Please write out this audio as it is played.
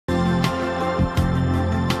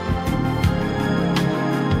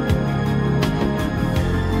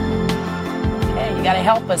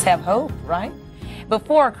help us have hope, right?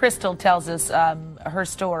 Before Crystal tells us her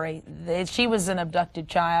story, she was an abducted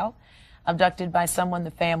child, abducted by someone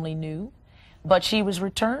the family knew, but she was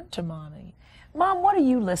returned to Mommy. Mom, what are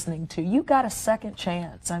you listening to? You got a second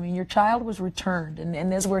chance. I mean, your child was returned,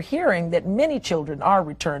 and as we're hearing that many children are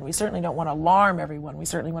returned, we certainly don't want to alarm everyone. We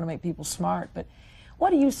certainly want to make people smart, but what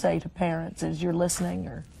do you say to parents as you're listening?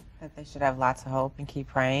 Or that they should have lots of hope and keep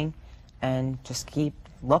praying and just keep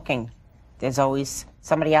looking. There's always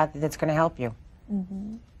somebody out there that's going to help you.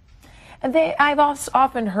 Mm-hmm. And I've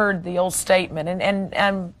often heard the old statement,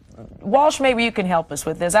 and Walsh, maybe you can help us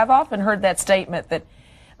with this. I've often heard that statement that,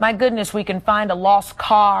 my goodness, we can find a lost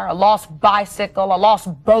car, a lost bicycle, a lost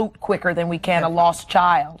boat quicker than we can a lost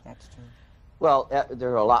child. That's true. Well, there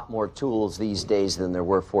are a lot more tools these days than there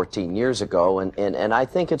were 14 years ago, and I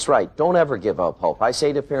think it's right. Don't ever give up hope. I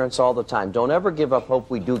say to parents all the time, don't ever give up hope.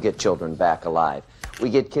 We do get children back alive. We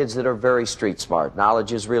get kids that are very street smart.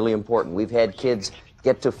 Knowledge is really important. We've had kids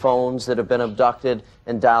get to phones that have been abducted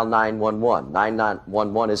and dial 911.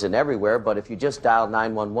 911 isn't everywhere, but if you just dial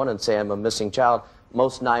 911 and say, I'm a missing child,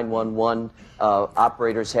 most 911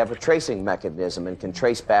 operators have a tracing mechanism and can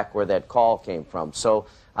trace back where that call came from. So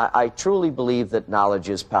I truly believe that knowledge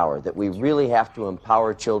is power, that we really have to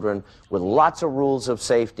empower children with lots of rules of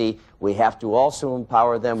safety. We have to also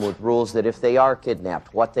empower them with rules that if they are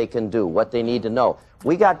kidnapped, what they can do, what they need to know.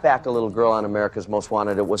 We got back a little girl on America's Most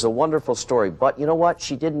Wanted. It was a wonderful story, but you know what?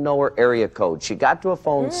 She didn't know her area code. She got to a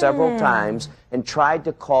phone several times and tried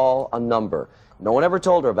to call a number. No one ever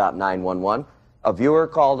told her about 911. A viewer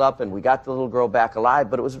called up and we got the little girl back alive,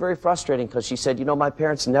 but it was very frustrating because she said, you know, my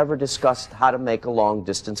parents never discussed how to make a long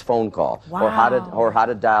distance phone call. Wow. or how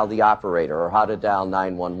to dial the operator or how to dial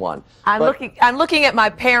 911. I'm looking at my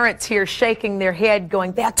parents here shaking their head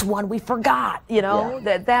going, that's one we forgot, you know,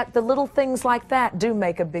 that the little things like that do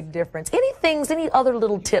make a big difference. Any other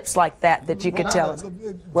little tips like that you could tell us?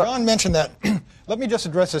 John mentioned that. Let me just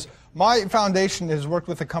address this. My foundation has worked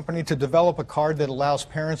with a company to develop a card that allows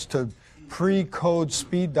parents to pre-code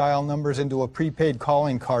speed dial numbers into a prepaid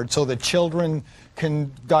calling card so that children can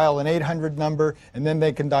dial an 800 number and then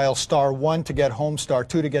they can dial *1 to get home, *2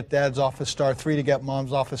 to get dad's office, *3 to get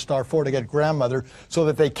mom's office, *4 to get grandmother, so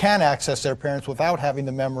that they can access their parents without having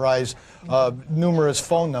to memorize numerous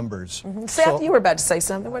phone numbers. Seth, you were about to say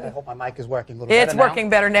something. I hope my mic is working a little better now. It's working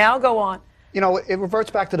better now. Go on. You know, it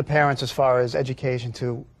reverts back to the parents as far as education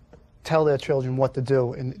to tell their children what to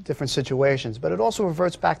do in different situations, but it also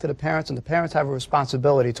reverts back to the parents, and the parents have a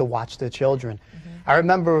responsibility to watch their children. I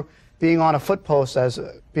remember being on a foot post as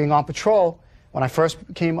being on patrol when I first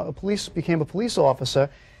became a police officer,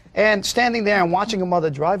 and standing there and watching a mother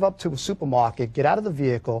drive up to a supermarket, get out of the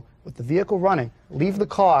vehicle with the vehicle running, leave the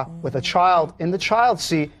car with a child in the child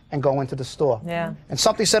seat, and go into the store. Yeah. And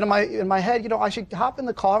something said in my head, you know, I should hop in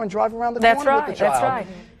the car and drive around the corner with the child. That's right.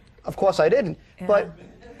 Of course I didn't, but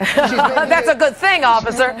that's a good thing,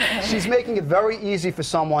 officer. She's making it very easy for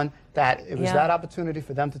someone that it was that opportunity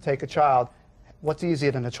for them to take a child. What's easier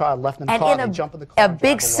than a child left in the car and jump in the car? A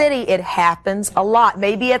big city, it happens a lot.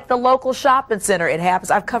 Maybe at the local shopping center it happens.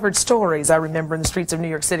 I've covered stories, I remember, in the streets of New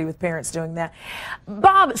York City with parents doing that.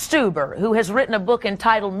 Bob Stuber, who has written a book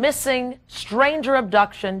entitled Missing, Stranger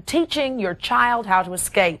Abduction, Teaching Your Child How to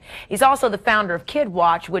Escape. He's also the founder of Kid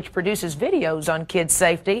Watch, which produces videos on kids'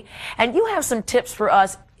 safety. And you have some tips for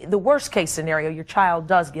us. The worst case scenario, your child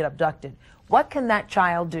does get abducted. What can that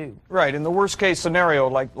child do? Right, in the worst case scenario,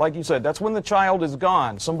 like you said, that's when the child is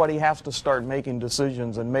gone. Somebody has to start making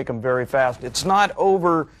decisions and make them very fast. It's not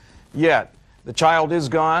over yet. The child is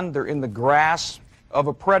gone. They're in the grasp of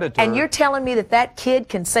a predator. And you're telling me that kid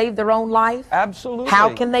can save their own life? Absolutely.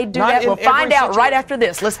 How can they do that? We'll find out right after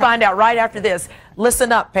this. Let's find out right after this.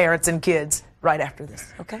 Listen up, parents and kids, right after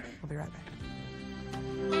this. Okay? We'll be right back.